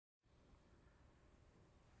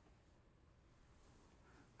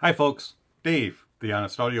Hi folks, Dave, the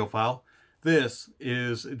Honest Audiophile. This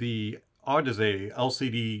is the Audeze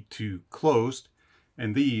LCD to closed,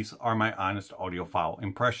 and these are my Honest Audiophile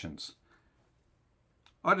impressions.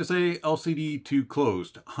 Audeze LCD to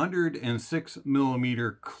closed,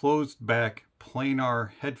 106mm closed back planar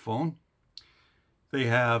headphone. They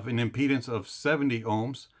have an impedance of 70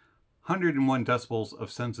 ohms, 101 decibels of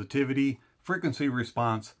sensitivity, frequency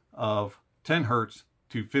response of 10 hertz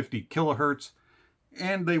to 50 kilohertz,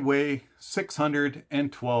 and they weigh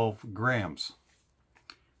 612 grams.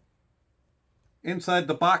 Inside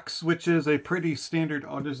the box, which is a pretty standard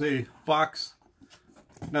Audeze box,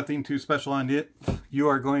 nothing too special on it, you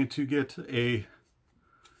are going to get a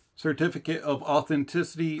certificate of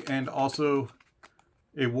authenticity and also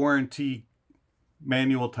a warranty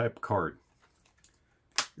manual type card.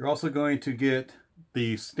 You're also going to get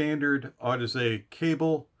the standard Audeze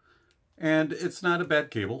cable, and it's not a bad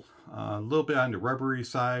cable. A little bit on the rubbery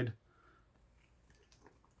side.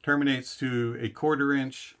 Terminates to a 1/4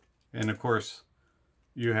 inch, and of course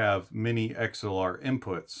you have mini XLR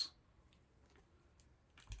inputs.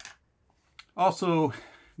 Also,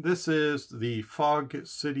 this is the Fog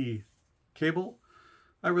City cable.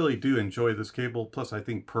 I really do enjoy this cable, plus I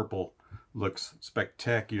think purple looks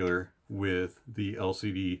spectacular with the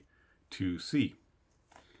LCD 2C.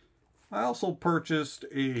 I also purchased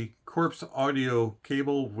a Corpse Audio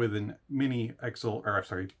cable with a mini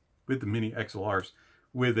with the mini XLRs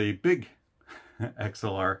with a big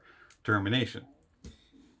XLR termination.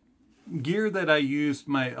 Gear that I used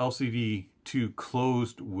my LCD to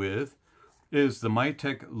closed with is the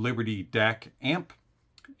Mytek Liberty DAC amp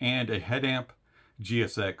and a head amp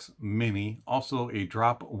GSX Mini, also a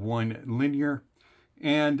Drop 1 linear,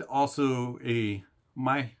 and also a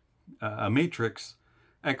Matrix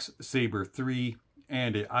X Saber 3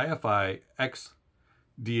 and a IFI X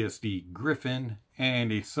DSD Griffin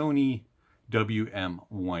and a Sony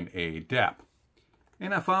WM1A DAP.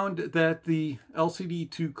 And I found that the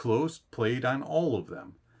LCD2 closed played on all of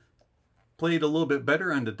them. Played a little bit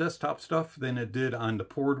better on the desktop stuff than it did on the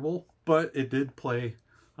portable, but it did play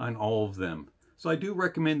on all of them. So I do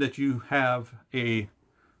recommend that you have a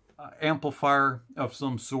amplifier of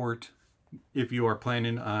some sort if you are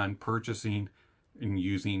planning on purchasing and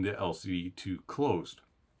using the LCD2 closed.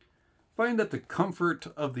 I find that the comfort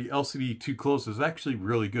of the LCD2 closed is actually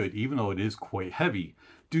really good, even though it is quite heavy.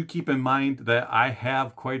 Do keep in mind that I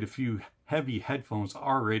have quite a few heavy headphones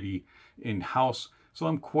already in-house, so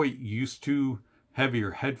I'm quite used to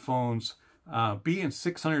heavier headphones. Being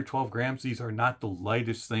 612 grams, these are not the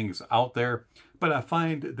lightest things out there, but I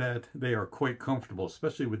find that they are quite comfortable,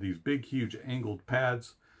 especially with these big, huge angled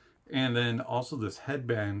pads. And then also this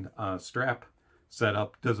headband strap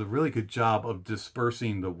setup does a really good job of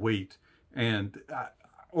dispersing the weight. And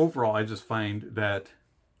overall, I just find that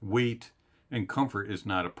weight and comfort is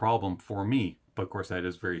not a problem for me. But of course, that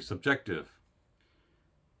is very subjective.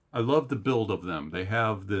 I love the build of them. They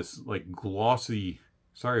have this like glossy,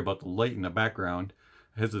 sorry about the light in the background,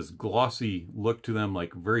 it has this glossy look to them,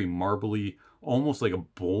 like very marbly, almost like a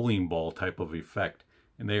bowling ball type of effect.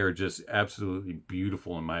 And they are just absolutely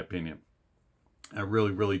beautiful in my opinion. I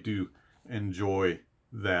really, really do enjoy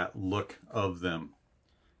that look of them.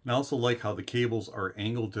 And I also like how the cables are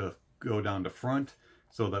angled to go down the front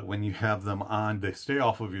so that when you have them on, they stay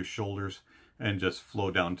off of your shoulders and just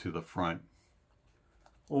flow down to the front.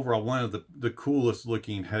 Overall, one of the coolest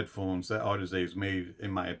looking headphones that Audeze has made,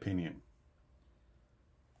 in my opinion.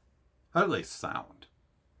 How do they sound?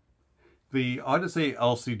 The Audeze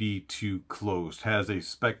LCD2 closed has a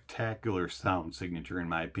spectacular sound signature, in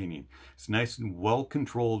my opinion. It's nice and well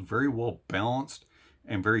controlled, very well balanced,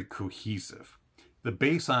 and very cohesive. The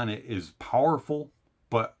bass on it is powerful,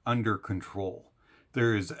 but under control.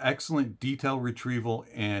 There is excellent detail retrieval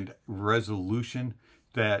and resolution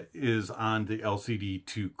that is on the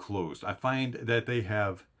LCD2 closed. I find that they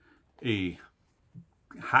have a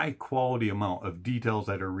high quality amount of details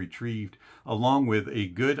that are retrieved, along with a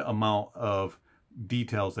good amount of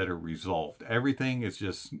details that are resolved. Everything is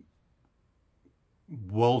just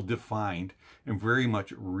well defined and very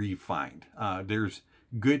much refined. There's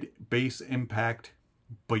good bass impact,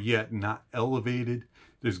 but yet not elevated.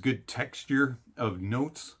 There's good texture of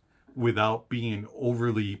notes without being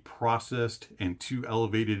overly processed and too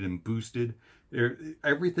elevated and boosted.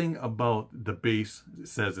 Everything about the bass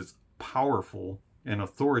says it's powerful and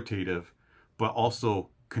authoritative, but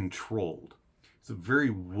also controlled. It's a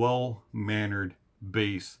very well-mannered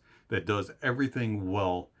bass that does everything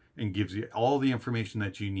well and gives you all the information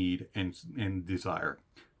that you need and desire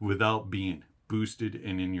without being boosted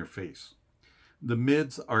and in your face. The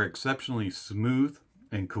mids are exceptionally smooth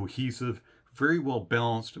and cohesive, very well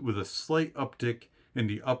balanced with a slight uptick in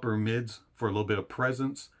the upper mids for a little bit of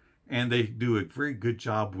presence. And they do a very good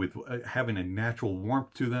job with having a natural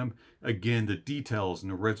warmth to them. Again, the details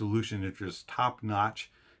and the resolution are just top notch,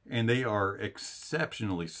 and they are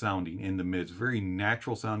exceptionally sounding in the mids. Very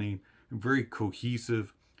natural sounding, very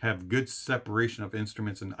cohesive, have good separation of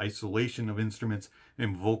instruments and isolation of instruments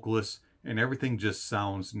and vocalists, and everything just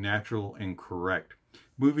sounds natural and correct.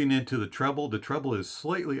 Moving into the treble is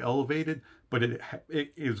slightly elevated, but it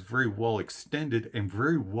is very well extended and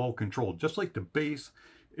very well controlled. Just like the bass,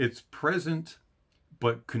 it's present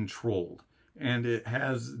but controlled, and it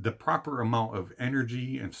has the proper amount of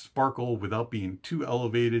energy and sparkle without being too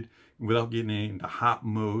elevated, without getting into hot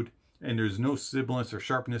mode. And there's no sibilance or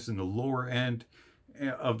sharpness in the lower end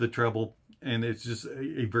of the treble, and it's just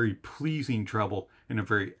a very pleasing treble and a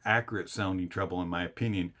very accurate sounding treble in my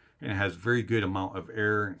opinion, and it has very good amount of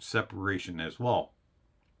air and separation as well.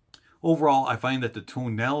 Overall, I find that the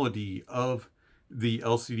tonality of the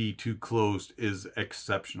LCD2 closed is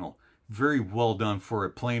exceptional. Very well done for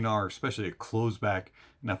a planar, especially a closed back,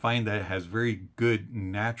 and I find that it has very good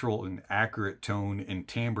natural and accurate tone and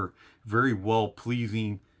timbre, very well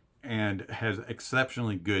pleasing, and has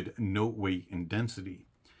exceptionally good note weight and density.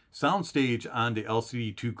 Soundstage on the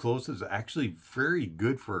LCD2 closed is actually very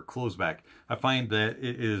good for a closed back. I find that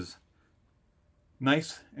it is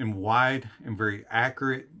nice and wide and very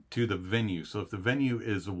accurate to the venue. So if the venue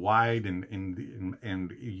is wide and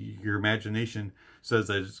your imagination says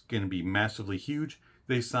that it's going to be massively huge,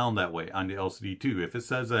 they sound that way on the LCD2. If it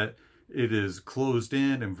says that it is closed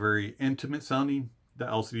in and very intimate sounding, the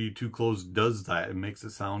LCD2 closed does that. It makes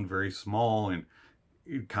it sound very small and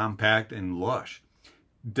compact and lush.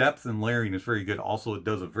 Depth and layering is very good. Also, it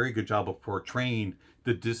does a very good job of portraying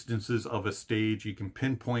the distances of a stage. You can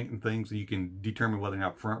pinpoint and things, and you can determine whether or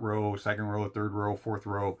not front row, second row, third row, fourth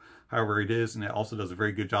row, however it is. And it also does a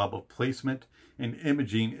very good job of placement, and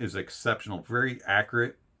imaging is exceptional, very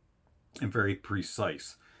accurate and very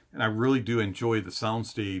precise. And I really do enjoy the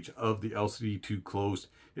soundstage of the LCD2 closed.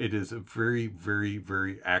 It is very, very,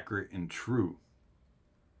 very accurate and true.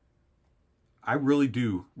 I really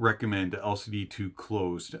do recommend the LCD2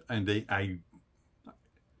 closed, and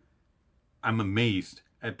I'm amazed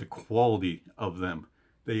at the quality of them.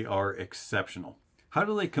 They are exceptional. How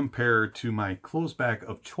do they compare to my closed back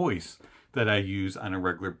of choice that I use on a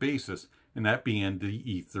regular basis, and that being the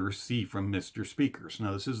Ether C from Mr. Speakers?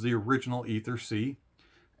 Now, this is the original Ether C,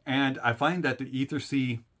 and I find that the Ether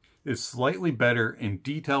C is slightly better in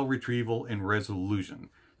detail retrieval and resolution.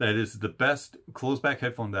 That is the best closed back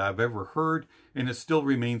headphone that I've ever heard, and it still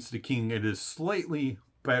remains the king. It is slightly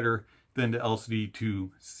better than the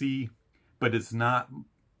LCD2C, but it's not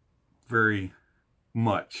very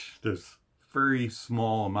much. There's very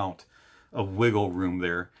small amount of wiggle room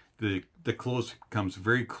there. The close comes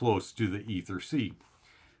very close to the Ether C.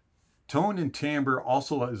 Tone and timbre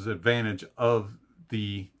also has an advantage of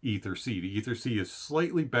the Ether C. The Ether C is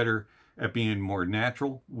slightly better at being more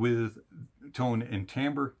natural with tone and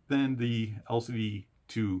timbre than the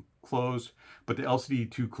LCD2 closed, but the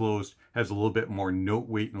LCD2 closed has a little bit more note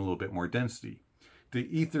weight and a little bit more density. The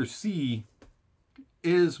Ether C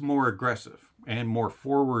is more aggressive and more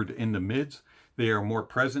forward in the mids. They are more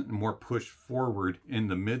present and more pushed forward in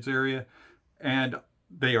the mids area, and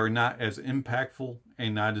they are not as impactful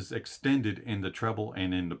and not as extended in the treble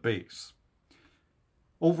and in the bass.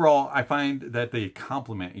 Overall, I find that they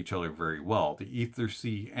complement each other very well. The Ether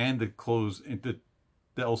C and the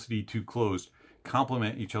LCD2 closed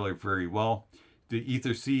complement each other very well. The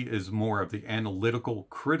Ether C is more of the analytical,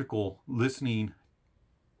 critical listening,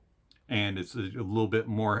 and it's a little bit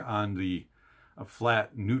more on the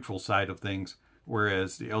flat, neutral side of things,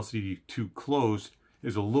 whereas the LCD2 closed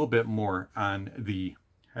is a little bit more on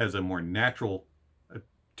has a more natural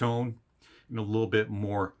tone and a little bit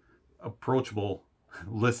more approachable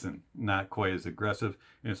listen, not quite as aggressive,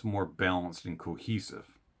 and it's more balanced and cohesive.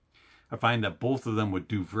 I find that both of them would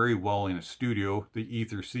do very well in a studio. The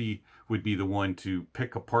Ether C would be the one to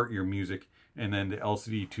pick apart your music, and then the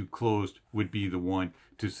LCD2 closed would be the one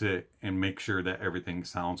to sit and make sure that everything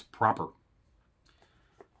sounds proper.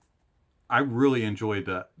 I really enjoyed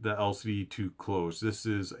the LCD2 closed. This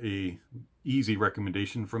is a easy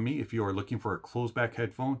recommendation from me if you are looking for a closed back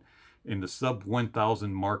headphone in the sub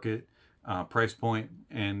 1,000 market price point,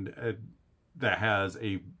 and that has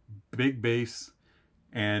a big bass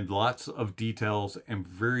and lots of details and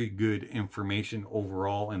very good information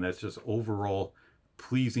overall, and that's just overall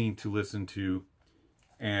pleasing to listen to.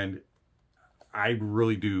 And I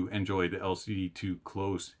really do enjoy the LCD2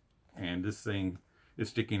 closed, and this thing is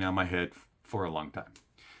sticking on my head for a long time.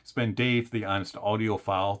 It's been Dave, the Honest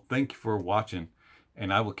Audiophile. Thank you for watching,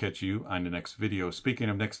 and I will catch you on the next video. Speaking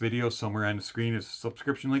of next video, somewhere on the screen is a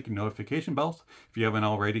subscription link and notification bells. If you haven't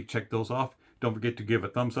already, check those off. Don't forget to give a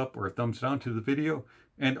thumbs up or a thumbs down to the video.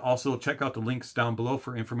 And also check out the links down below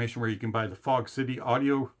for information where you can buy the Fog City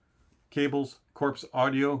audio cables, Corpse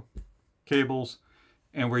audio cables,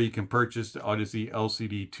 and where you can purchase the Audeze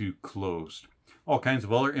LCD 2 closed. All kinds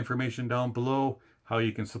of other information down below, how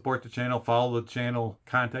you can support the channel, follow the channel,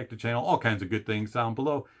 contact the channel, all kinds of good things down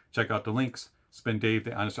below. Check out the links. It's been Dave,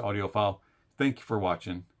 the Honest Audiophile. Thank you for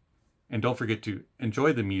watching. And don't forget to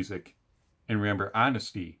enjoy the music. And remember,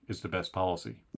 honesty is the best policy.